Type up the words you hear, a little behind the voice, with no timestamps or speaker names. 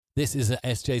This is a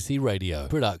SJC Radio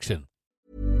production.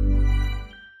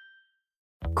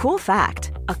 Cool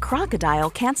fact, a crocodile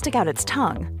can't stick out its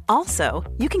tongue. Also,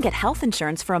 you can get health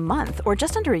insurance for a month or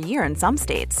just under a year in some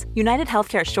states. United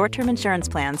Healthcare short-term insurance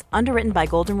plans, underwritten by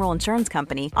Golden Rule Insurance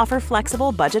Company, offer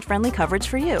flexible, budget-friendly coverage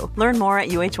for you. Learn more at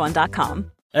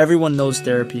uh1.com. Everyone knows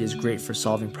therapy is great for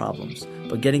solving problems,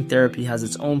 but getting therapy has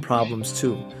its own problems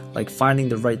too, like finding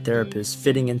the right therapist,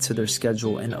 fitting into their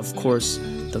schedule, and of course,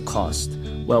 the cost.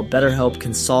 Well, BetterHelp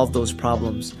can solve those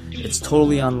problems. It's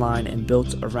totally online and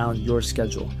built around your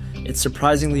schedule. It's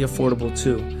surprisingly affordable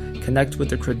too. Connect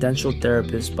with a credentialed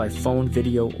therapist by phone,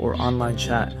 video, or online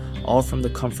chat, all from the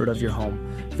comfort of your home.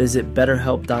 Visit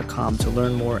BetterHelp.com to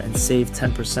learn more and save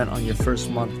 10% on your first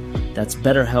month. That's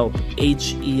BetterHelp,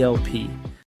 H-E-L-P.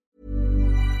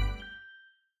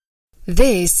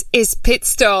 This is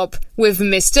Pitstop with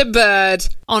Mr. Bird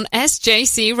on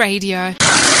SJC Radio.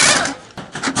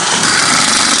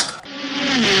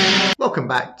 Welcome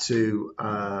back to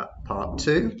part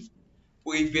 2.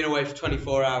 We've been away for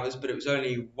 24 hours, but it was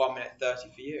only 1 minute 30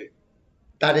 for you.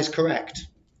 That is correct.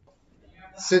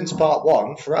 Since part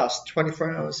 1, for us,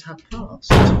 24 hours have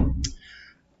passed.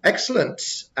 Excellent.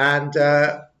 And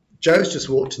Joe's just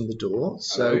walked in the door,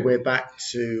 so Hello. We're back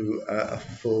to a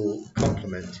full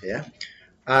complement here.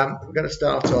 We're going to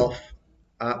start off...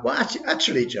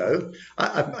 actually, Joe,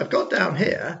 I've got down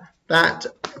here that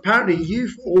apparently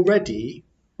you've already...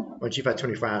 once you've had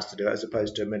 24 hours to do it as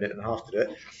opposed to a minute and a half to do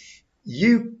it,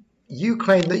 you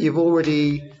claim that you've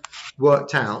already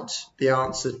worked out the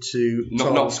answer to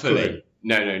not fully.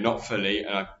 No, not fully.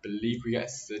 And I believe we get a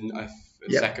second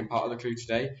part of the clue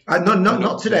today.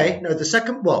 Not today. No, the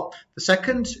second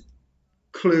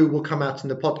clue will come out in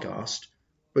the podcast,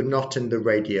 but not in the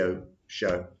radio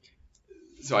show.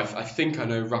 So I think I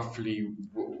know roughly.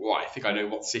 I think I know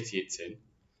what city it's in.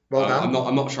 Well done.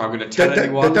 I'm not sure I'm going to tell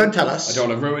anyone. Don't tell us. I don't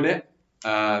want to ruin it.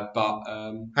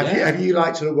 Have you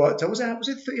like sort of worked out? Was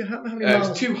it how many miles? It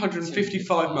was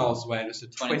 255 miles away, and it's a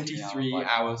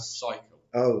 23-hour cycle.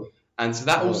 Oh. And so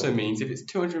that also means if it's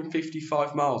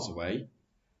 255 miles away,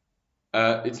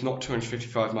 it's not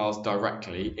 255 miles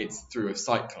directly. It's through a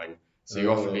cycling. So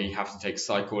you often have to take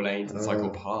cycle lanes and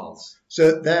cycle paths.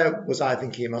 So there was I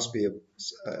thinking it must be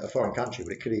a foreign country,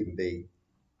 but it could even be.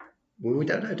 Well, we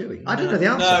don't know, do we? I don't know the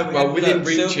answer. No, within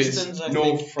reach is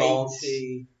North France.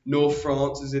 North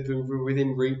France is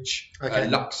within reach. Okay.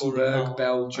 Luxembourg,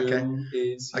 Belgium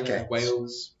is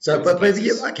Wales. So, but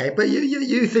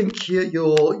you think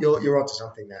you're onto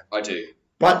something there. I do.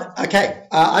 But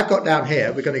I've got down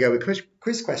here. We're going to go with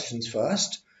quiz questions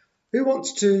first. Who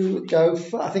wants to go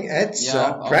first? I think Ed's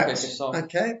prepped.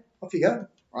 Okay, off you go.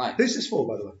 Right. Who's this for,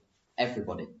 by the way?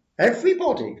 Everybody.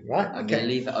 Everybody, right? I'm going to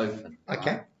leave it open.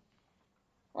 Okay.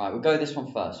 Right, we'll go this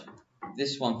one first.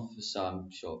 This one, for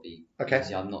some, sure be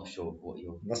easy. I'm not sure what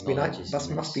your knowledge is.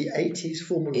 Must be 80s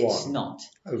Formula 1. It's not.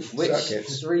 Oh, Which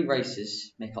circuits. 3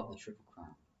 races make up the Triple Crown?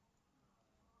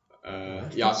 I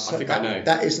think I know.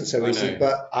 That isn't so easy,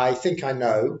 but I think I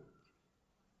know.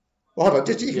 Well, hold on.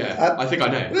 I think I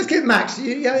know. Let's give Max.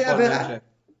 Okay,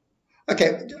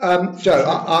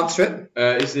 Joe, answer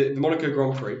it. Is it the Monaco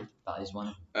Grand Prix? That is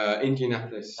one.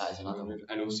 Indianapolis. That is another one.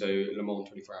 And also Le Mans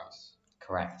 24 Hours.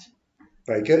 Correct.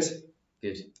 Very good.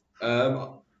 Good. I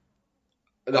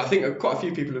think quite a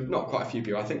few people have, not quite a few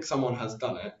people, I think someone has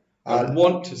done it. I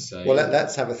want to say... Well,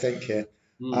 let's have a think here.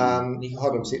 Hold on.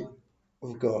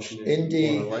 Oh, gosh.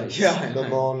 Indy, Le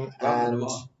Mans, and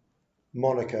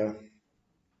Monaco.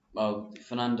 Well,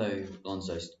 Fernando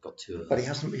Alonso's got 2 of them. But he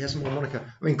hasn't won Monaco.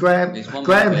 I mean, Graham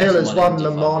Hill has won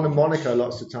Le Mans and Monaco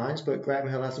lots of times, but Graham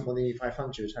Hill hasn't won the Indy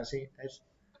 500, has he?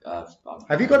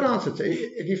 Have you got an answer to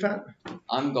it? Have you found?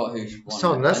 I haven't got who's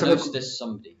won. I know there's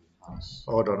somebody who has.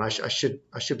 Hold on, I should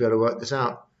be able to work this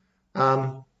out.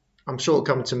 I'm sure it'll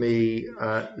come to me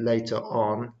later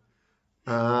on.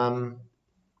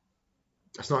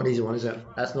 That's not an easy one, is it?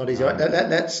 That's not easy. Right,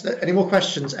 let's any more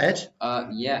questions, Ed?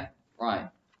 Yeah, right.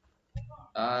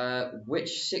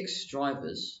 Which 6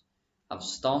 drivers have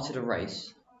started a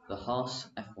race for the Haas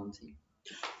F1 team?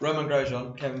 Roman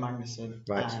Grosjean, Kevin Magnussen,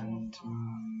 right. And...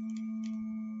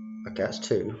 okay, that's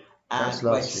 2. That's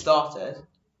started?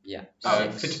 Yeah.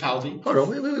 Fittipaldi. Hold on,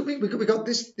 we got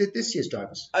this year's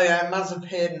drivers. Oh yeah,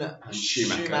 Mazepin,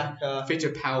 Schumacher.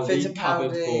 Fittipaldi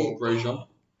covered for Grosjean.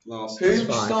 Who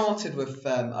started with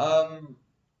them?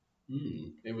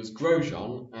 It was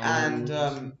Grosjean and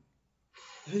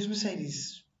who's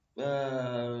Mercedes?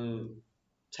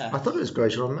 I thought it was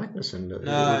Grosjean and Magnussen. No,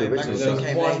 Magnussen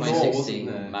came later. 2016,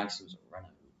 Magnussen was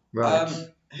running. Right.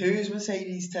 Who's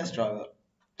Mercedes test driver?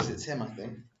 Is it Tim, I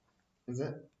think? Is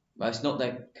it? Well, it's not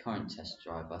their current test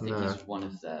driver. I think he's one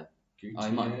of their. Oh,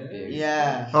 he might be.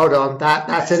 Yeah. Hold on,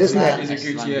 that's it, isn't it? Is it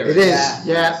Gutierrez? It is.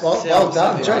 Yeah. Well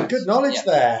done, Joe. Good knowledge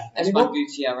there. Esteban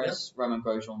Gutierrez, Roman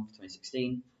Grosjean for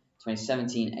 2016,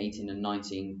 2017, 18, and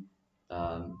 19,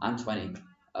 and 20.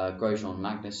 Grosjean,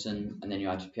 Magnussen, and then you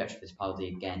had Pietro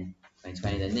Fittipaldi again,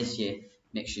 2020. Then this year,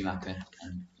 Mick Schumacher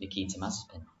and Nikita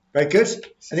Mazepin. Very good.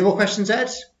 Any more questions,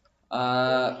 Ed?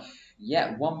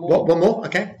 Yeah, one more. One more?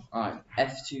 Okay. All right,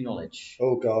 F2 knowledge.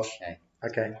 Oh, gosh.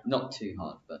 Okay. Not too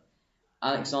hard, but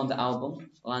Alexander Albon,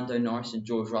 Lando Norris, and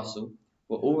George Russell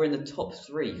were all in the top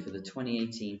 3 for the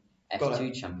 2018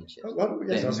 F2 Championship. Oh, well,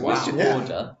 yes, that's a question,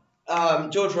 order.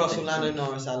 George Russell, Lando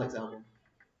Norris, Alex Albon.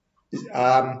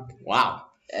 Wow.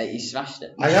 You smashed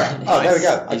it. I know. Oh, there we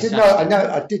go. I did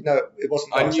know it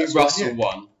wasn't. I knew Russell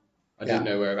won. I didn't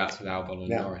know whereabouts with Albon and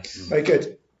Norris. Very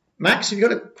good. Max, have you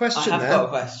got a question there? I have got a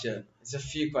question. It's a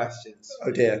few questions.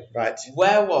 Oh dear. Right.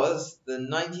 Where was the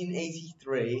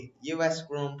 1983 US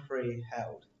Grand Prix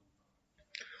held?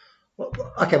 Well,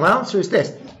 okay, my answer is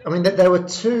this. I mean, there were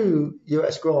 2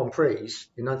 US Grand Prix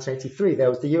in 1983. There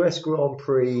was the US Grand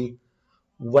Prix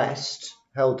West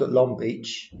held at Long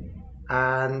Beach,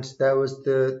 and there was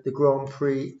the Grand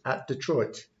Prix at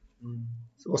Detroit.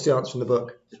 So what's the answer in the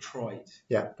book? Detroit.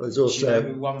 Yeah, but there's also. Do you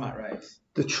know who won that race?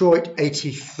 Detroit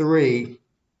 83.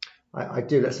 I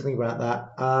do. Let's think about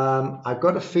that. I've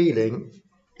got a feeling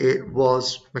it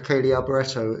was Michele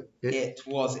Alboreto. It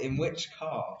was in which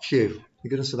car? Phew. The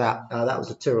goodness of that. That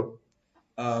was a Tyrrell.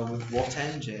 With what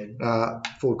engine?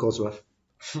 Ford Cosworth.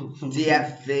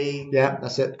 DFV. Yeah,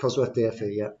 that's it. Cosworth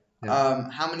DFV, yeah.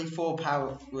 How many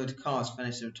 4-powered cars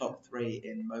finished in the top 3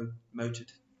 in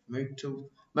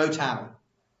Motown?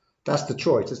 That's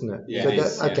Detroit, isn't it? Yeah, so it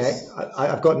is, okay, yes.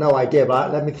 I've got no idea,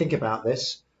 but let me think about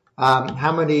this.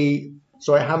 How many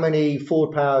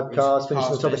Ford-powered cars finished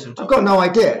in the top 3? I've got no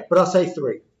idea, but I'll say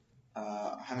 3.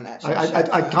 I haven't actually.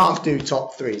 I can't do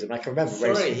top 3s. I mean, I can remember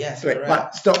 3. Yes, 3. correct.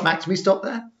 Right, stop, Max. Can we stop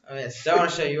there? Oh yes, don't want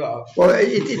to show you up. Well,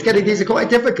 it's getting these are quite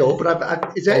difficult,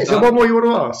 but is there one more you want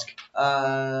to ask?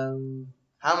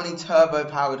 How many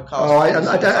turbo-powered cars? Oh,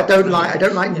 I don't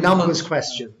like numbers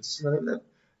questions.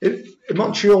 In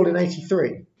Montreal in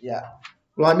 '83. Yeah.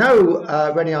 Well, I know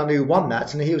René Arnoux won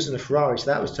that, and he was in a Ferrari, so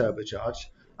that was turbocharged.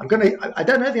 I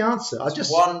don't know the answer.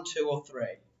 1, 2, or 3.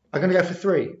 I'm going to go for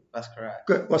 3. That's correct.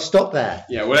 Good. Well, stop there.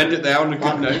 Yeah, we'll end it there on a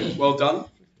good note. Well done.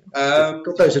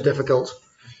 God, those are difficult.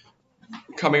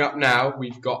 Coming up now,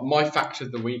 we've got my fact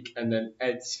of the week, and then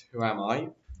Ed's Who Am I?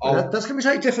 That's going to be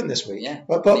slightly different this week. Yeah.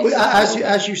 But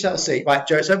as you shall see. Right,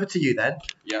 Joe, it's over to you then.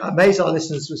 Yeah. Amaze our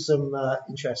listeners with some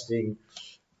interesting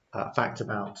fact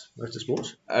about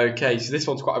motorsport. Okay, so this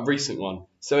one's quite a recent one.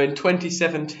 So in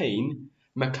 2017,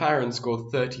 McLaren scored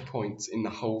 30 points in the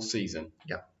whole season.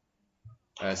 Yeah.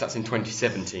 So that's in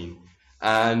 2017.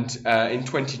 And in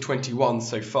 2021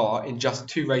 so far, in just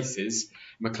 2 races,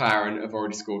 McLaren have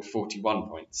already scored 41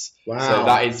 points. Wow. So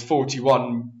that is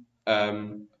 41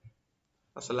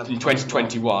 That's 11 in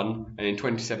 2021, and in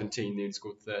 2017 they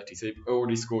scored 30. So they've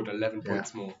already scored 11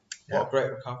 points more. What a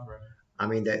great recovery. I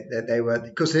mean, they were,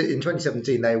 because in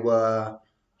 2017 they were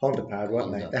Honda powered,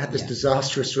 weren't they? They had this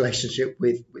disastrous relationship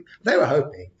with they were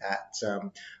hoping that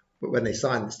when they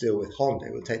signed this deal with Honda,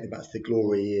 it would take them back to the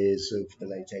glory years of the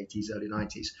late 80s, early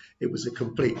 90s. It was a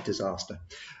complete disaster.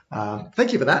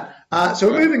 Thank you for that.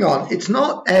 So we're moving on. It's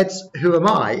not Ed's Who Am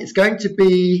I? It's going to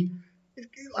be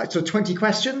like sort of 20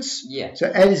 questions. Yeah. So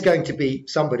Ed is going to be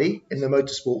somebody in the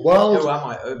motorsport world. Who am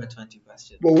I? Over 20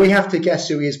 questions. Well, we have to guess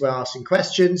who he is by asking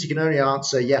questions. You can only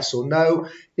answer yes or no.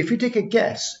 If you take a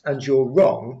guess and you're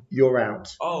wrong, you're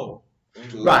out. Oh.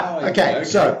 Right. Okay.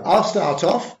 So I'll start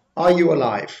off. Are you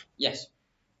alive? Yes.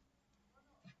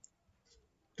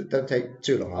 Don't take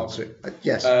too long answering.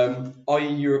 Yes. Are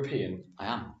you European? I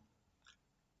am.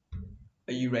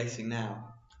 Are you racing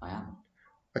now? I am.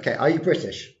 Okay. Are you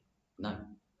British? No.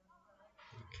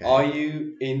 Okay. Are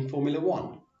you in Formula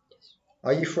 1? Yes.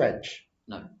 Are you French?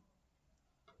 No.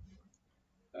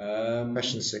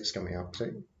 Question 6 coming up. So,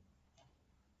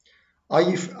 are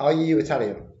you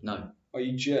Italian? No. Are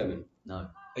you German? No.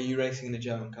 Are you racing in a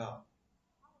German car?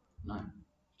 No.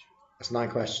 That's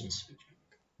 9 questions.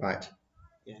 Right.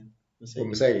 Yeah. Or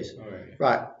Mercedes. Oh, yeah.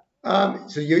 Right.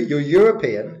 So you're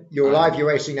European. You're alive. You're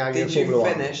racing now. You're in Did Formula you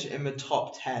 1. finish in the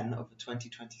top 10 of the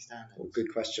 2020 standings? Oh,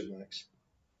 good question, Max.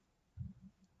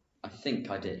 I think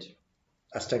I did.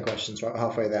 That's 10 questions. Right,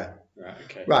 halfway there. Right.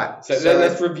 Okay. Right. So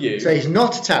let's review. So he's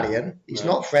not Italian. He's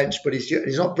not French, but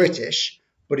he's not British,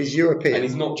 but he's European. And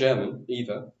he's not German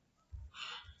either.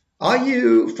 Are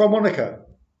you from Monaco?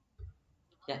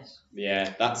 Yes.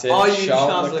 Yeah, that's it. Are you Charles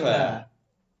Charles Leclerc. Leclerc?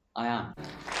 I am.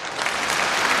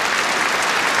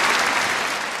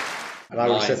 And I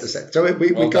would have said the same. So we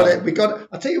got it. We got.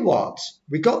 I'll tell you what.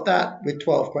 We got that with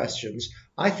 12 questions.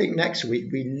 I think next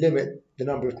week we limit the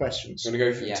number of questions. We're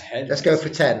going to go for 10. Let's go for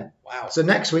 10. Wow. So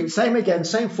next week, same again,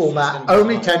 same format,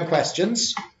 only 10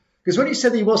 questions. Because when he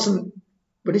said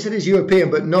when he said he's European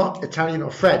but not Italian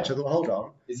or French, I thought, hold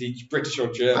on. Is he British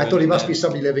or German? I thought he must be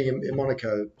somebody living in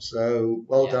Monaco. So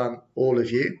well done, all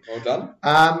of you. Well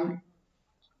done.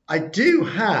 I do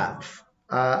have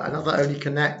another Only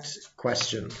Connect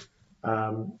question.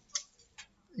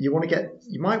 You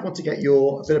might want to get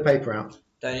a bit of paper out.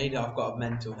 Don't need it. I've got a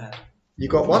mental head. You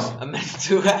got what? A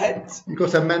mental head. You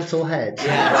got a mental head.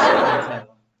 Yeah.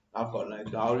 I've got no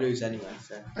clue. I'll lose anyway.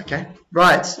 So. Okay.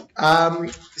 Right. So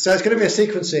it's going to be a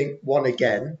sequencing one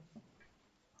again.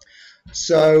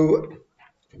 So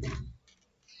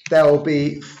there will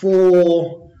be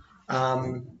four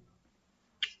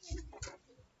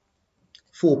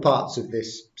parts of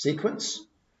this sequence,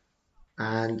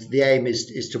 and the aim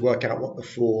is to work out what the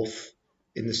fourth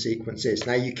in the sequence is.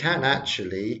 Now you can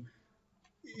actually,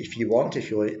 if you're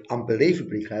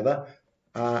unbelievably clever,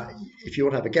 if you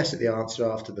want to have a guess at the answer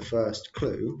after the first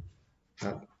clue,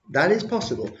 that is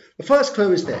possible. The first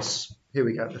clue is this. Here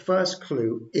we go. The first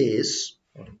clue is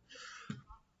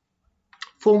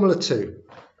Formula 2.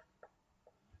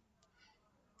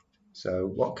 So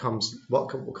what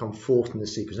will come fourth in the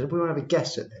sequence? Anybody want to have a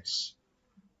guess at this?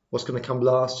 What's going to come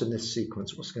last in this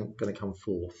sequence? What's going to come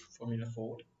fourth? Formula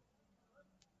Ford.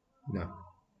 No.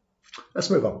 Let's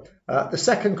move on. The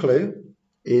second clue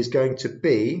is going to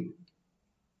be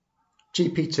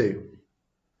GP2.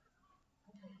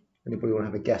 Anybody want to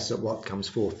have a guess at what comes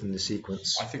fourth in the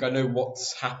sequence? I think I know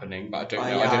what's happening, but I don't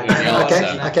know. I don't know the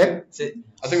answer. Okay.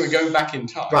 I think we're going back in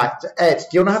time. Right. Ed, do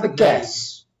you want to have a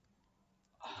guess?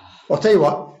 I'll tell you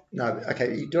what. No.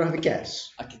 Okay. You don't have a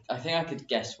guess. I think I could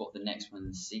guess what the next one in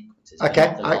the sequence is.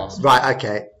 Okay. Right.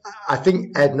 Okay. I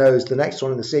think Ed knows the next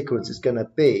one in the sequence is going to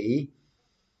be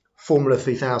Formula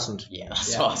 3000. Yeah,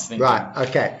 that's what I was thinking. Right.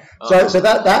 Okay. So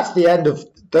that's the end of.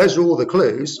 Those are all the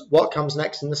clues. What comes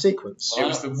next in the sequence? It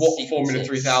was what Formula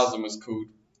 3000 was called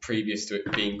previous to it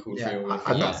being called Formula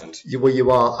 3000.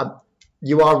 You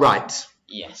are right.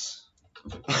 Yes.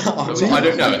 I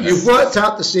don't know. You've worked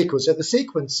out the sequence. So the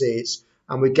sequence is,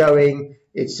 and we're going.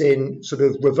 It's in sort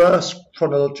of reverse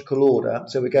chronological order.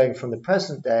 So we're going from the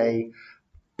present day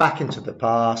back into the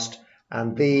past,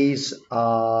 and these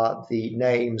are the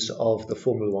names of the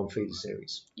Formula 1 feeder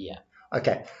series. Yeah.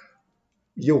 Okay.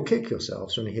 You'll kick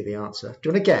yourselves when you hear the answer. Do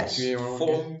you want to guess?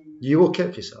 You will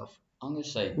kick yourself. I'm going to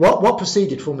say... What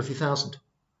preceded Formula 3000?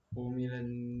 Formula...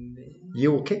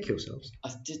 You will kick yourselves.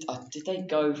 Did they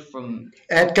go from...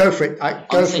 Ed, go for it.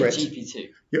 Go for it. GP2.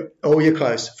 You're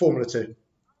close. Formula 2.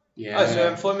 Yeah. Oh,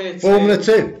 so Formula 2... Formula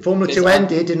 2. Formula 2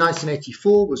 ended in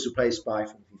 1984, was replaced by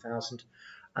Formula 3000.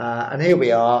 And here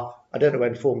we are. I don't know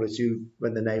when Formula 2,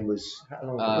 when the name was... How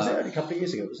long was it? Only a couple of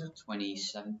years ago, was it?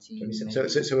 2017.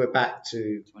 So we're back to...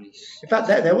 2016. In fact,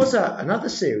 there was another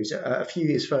series a few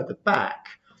years further back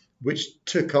which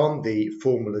took on the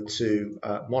Formula 2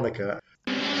 moniker.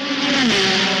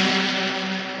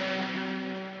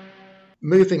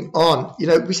 Moving on,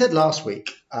 we said last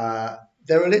week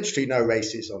there were literally no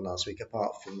races on last week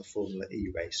apart from the Formula E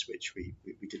race, which we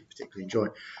didn't particularly enjoy.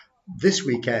 This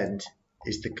weekend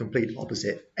is the complete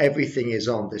opposite. Everything is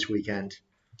on this weekend.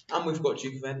 And we've got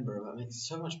Duke of Edinburgh. That makes it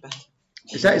so much better.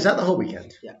 Is that the whole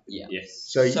weekend? Yeah. Yes.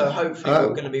 So hopefully we're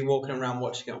going to be walking around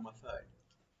watching it on my phone.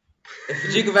 If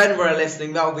the Duke of Edinburgh are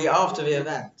listening, that'll be after the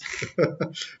event.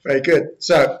 Very good.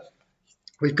 So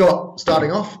we've got,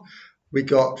 starting off, we've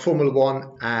got Formula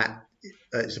 1 at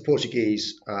it's a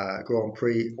Portuguese Grand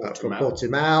Prix from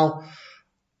Portimao.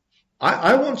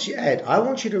 I want you, Ed,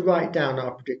 to write down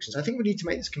our predictions. I think we need to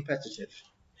make this competitive.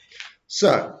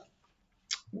 So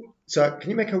can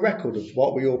you make a record of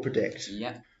what we all predict?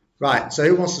 Yeah. Right, so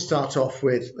who wants to start off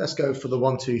with, let's go for the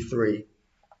 1, 2, 3.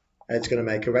 Ed's going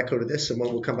to make a record of this, and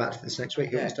we'll come back to this next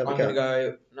week. Okay, I'm going to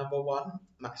go number 1,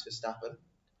 Max Verstappen.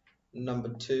 Number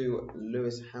 2,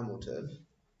 Lewis Hamilton.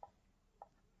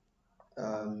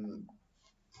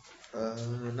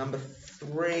 Number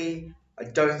 3, I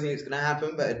don't think it's going to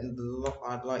happen, but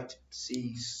I'd like to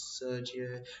see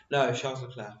Charles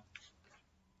Leclerc.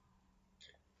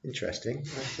 Interesting.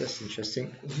 That's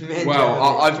interesting.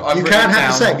 Well, I've you can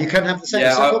have the same. You can have the same.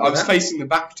 Yeah, I was facing the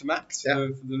back to Max for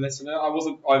the listener. I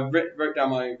wrote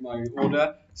down my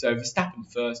order. So Verstappen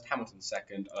first, Hamilton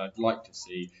second. I'd like to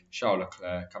see Charles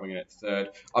Leclerc coming in at third.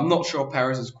 I'm not sure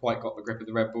Perez has quite got the grip of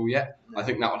the Red Bull yet. No. I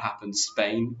think that will happen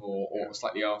Spain or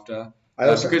slightly after.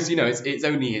 Because it's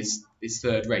only his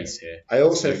third race here. I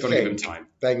also so you've got to give him time.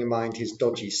 Bearing in mind his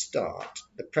dodgy start,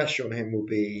 the pressure on him will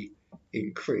be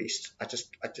increased. I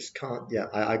just can't. Yeah,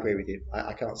 I agree with you.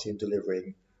 I can't see him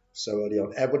delivering so early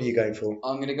on. Ed, what are you going for?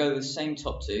 I'm going to go with the same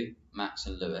top two, Max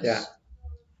and Lewis. Yeah.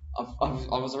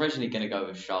 I was originally going to go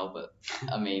with Charles, but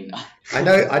I mean, I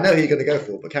know who you're going to go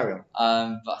for, but carry on.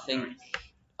 but I think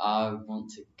I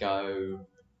want to go.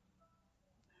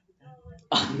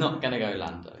 I'm not going to go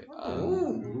Lando.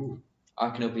 I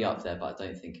reckon he'll be up there, but I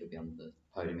don't think he'll be on the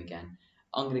podium again.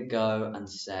 I'm going to go and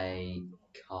say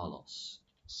Carlos.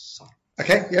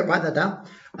 Okay, yeah, write that down.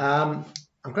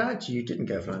 I'm glad you didn't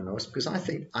go for Norris because I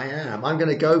think I am. I'm going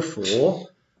to go for.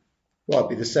 Well, it'll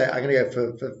be the same. I'm going to go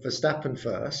for Verstappen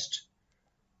first,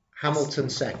 Hamilton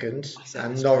second,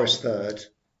 and Norris third.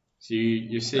 So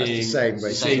you're seeing the same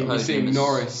race. You're seeing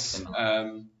Norris.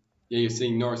 You're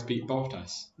seeing Norris beat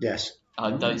Bottas. Yes.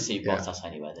 I don't see Bottas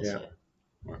anywhere this year.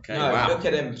 Okay. No, wow. look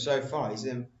at him so far. He's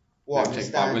in Don't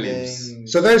take by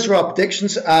Williams. So those are our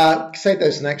predictions. Save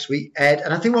those next week, Ed.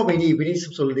 And I think what we need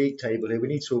some sort of league table here. We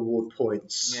need to award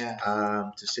points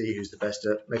to see who's the best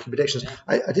at making predictions.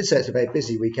 I did say it's a very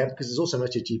busy weekend because there's also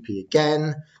MotoGP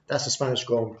again. That's the Spanish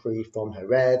Grand Prix from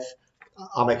Jerez.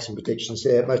 I'll make some predictions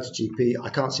here. MotoGP, I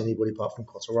can't see anybody apart from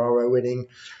Quartararo winning.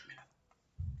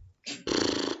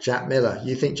 Jack Miller.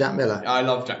 You think Jack Miller? I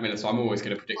love Jack Miller, so I'm always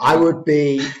going to predict. I would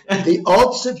be the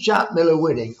odds of Jack Miller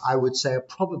winning. I would say are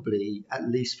probably at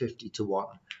least 50-1.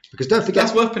 Because don't forget,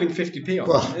 that's worth putting 50p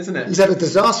on, isn't it? He's had a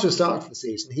disastrous start to the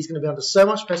season. He's going to be under so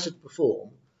much pressure to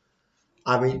perform.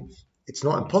 I mean, it's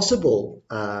not impossible.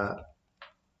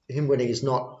 Him winning is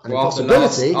not an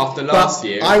impossibility. After last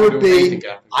year, I would be.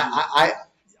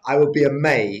 I would be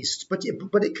amazed, but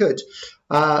it could.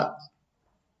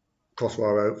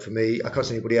 Quartararo for me. I can't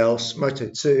see anybody else. Moto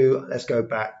 2. Let's go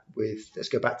back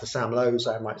to Sam Lowe's.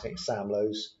 I might think Sam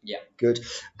Lowe's. Yeah. Good.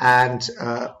 And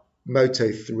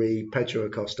Moto 3. Pedro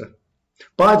Acosta.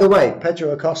 By the way,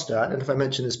 Pedro Acosta. I don't know if I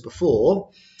mentioned this before.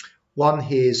 Won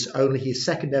only his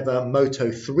second ever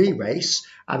Moto 3 race,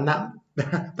 and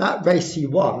that race he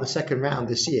won the second round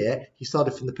this year. He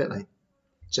started from the pit lane,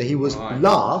 so he was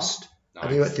last,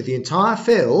 and he went through the entire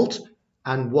field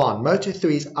and won. Moto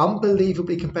 3 is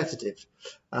unbelievably competitive.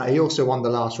 He also won the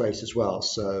last race as well.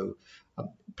 So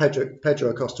Pedro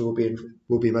Acosta will be in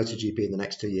MotoGP in the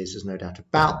next 2 years. There's no doubt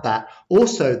about that.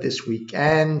 Also this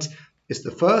weekend is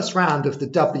the first round of the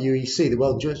WEC, the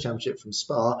World Endurance Championship from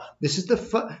Spa. This is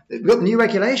we've got new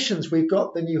regulations. We've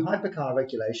got the new hypercar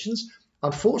regulations.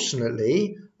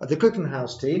 Unfortunately, the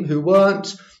Glickenhaus team, who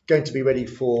weren't going to be ready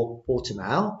for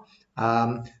Portimao,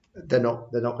 they're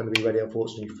not going to be ready,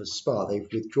 unfortunately, for Spa. They've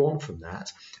withdrawn from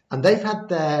that. And they've had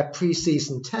their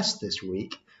pre-season test this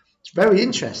week. It's very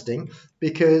interesting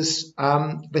because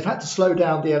they've had to slow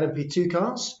down the LMP2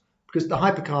 cars because the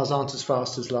hypercars aren't as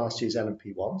fast as last year's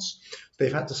LMP1s.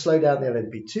 They've had to slow down the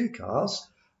LMP2 cars.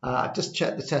 I just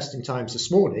checked the testing times this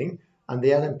morning, and the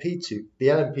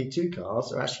LMP2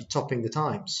 cars are actually topping the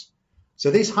times.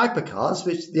 So these hypercars,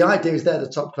 which the idea is they're the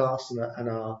top class and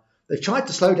are... They've tried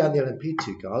to slow down the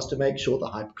LMP2 cars to make sure the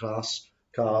hyperclass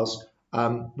cars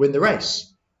win the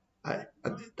race.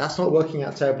 That's not working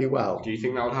out terribly well. Do you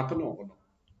think that will happen or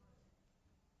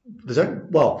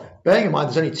not? Bearing in mind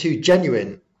there's only two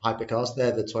genuine hypercars.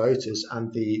 They're the Toyotas,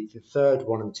 and the third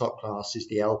one in the top class is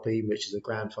the Alpine, which is a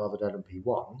grandfathered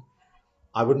LMP1.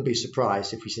 I wouldn't be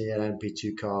surprised if we see an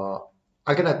LMP2 car.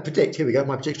 I'm going to predict, here we go,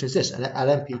 my prediction is this, an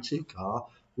LMP2 car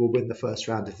will win the first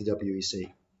round of the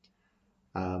WEC.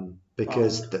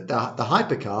 Because the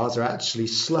hypercars are actually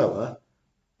slower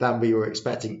than we were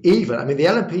expecting. The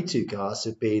LMP2 cars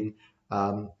have been,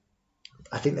 I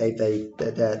think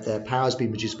their power has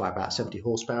been reduced by about 70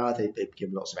 horsepower. They've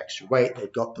given lots of extra weight.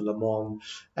 They've got the Le Mans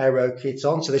aero kits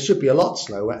on, so they should be a lot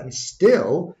slower. And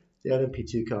still, the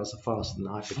LMP2 cars are faster than the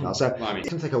hypercars. So it's going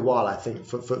to take a while, I think,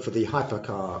 for the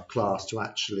hypercar class to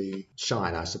actually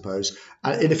shine, I suppose.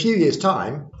 And in a few years'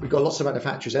 time, we've got lots of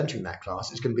manufacturers entering that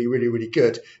class. It's going to be really, really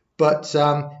good. But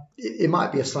it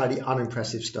might be a slightly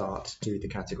unimpressive start to the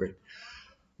category.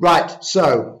 Right,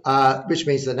 so which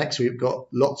means that next week we've got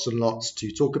lots and lots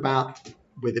to talk about,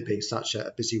 with it being such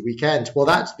a busy weekend. Well,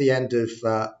 that's the end of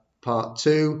part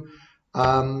 2.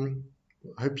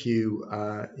 I hope you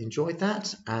enjoyed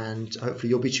that, and hopefully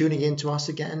you'll be tuning in to us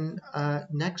again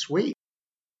next week.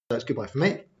 So it's goodbye from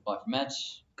me. Goodbye from Ed.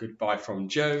 Goodbye from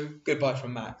Joe. Goodbye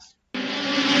from Max.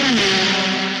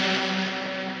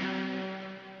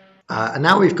 And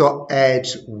now we've got Ed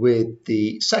with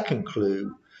the second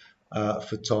clue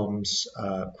for Tom's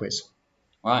quiz.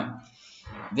 Right.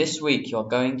 This week you're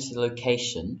going to the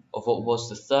location of what was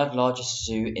the third largest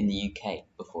zoo in the UK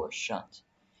before it shut.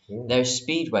 There is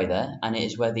Speedway there, and it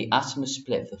is where the atom was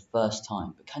split for the first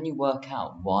time. But can you work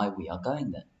out why we are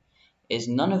going there? It is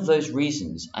none of those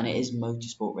reasons, and it is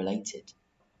motorsport related.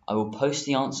 I will post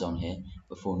the answer on here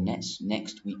before next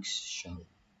week's show.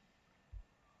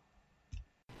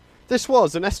 This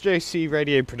was an SJC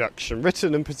radio production,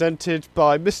 written and presented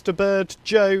by Mr. Bird,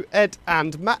 Joe, Ed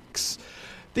and Max.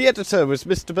 The editor was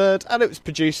Mr. Bird, and it was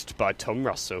produced by Tom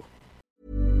Russell.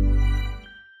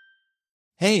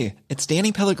 Hey, it's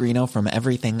Danny Pellegrino from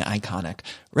Everything Iconic.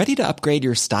 Ready to upgrade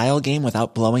your style game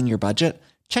without blowing your budget?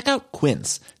 Check out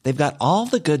Quince. They've got all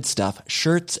the good stuff,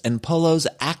 shirts and polos,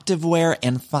 activewear,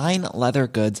 and fine leather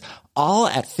goods, all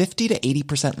at 50 to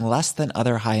 80% less than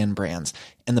other high-end brands.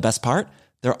 And the best part?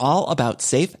 They're all about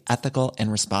safe, ethical,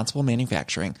 and responsible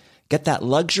manufacturing. Get that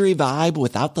luxury vibe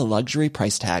without the luxury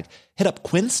price tag. Hit up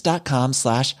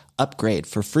quince.com/upgrade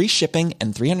for free shipping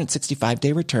and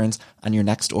 365-day returns on your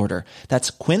next order. That's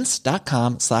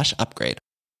quince.com/upgrade.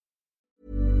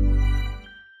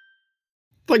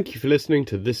 Thank you for listening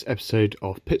to this episode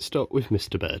of Pit Stop with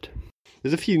Mr. Bird.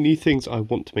 There's a few new things I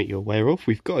want to make you aware of.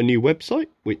 We've got a new website,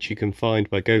 which you can find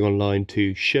by going online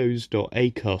to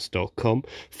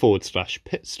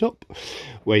shows.acast.com/pitstop,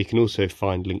 where you can also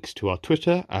find links to our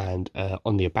Twitter and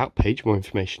on the About page, more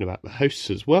information about the hosts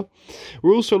as well.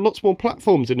 We're also on lots more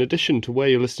platforms in addition to where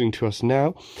you're listening to us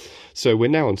now. So we're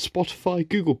now on Spotify,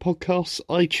 Google Podcasts,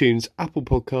 iTunes, Apple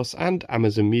Podcasts and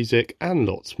Amazon Music and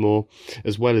lots more,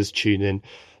 as well as TuneIn,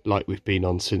 like we've been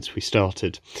on since we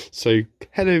started. So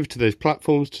head over to those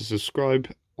platforms to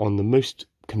subscribe on the most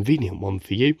convenient one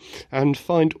for you and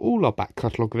find all our back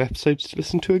catalogue of episodes to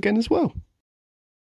listen to again as well.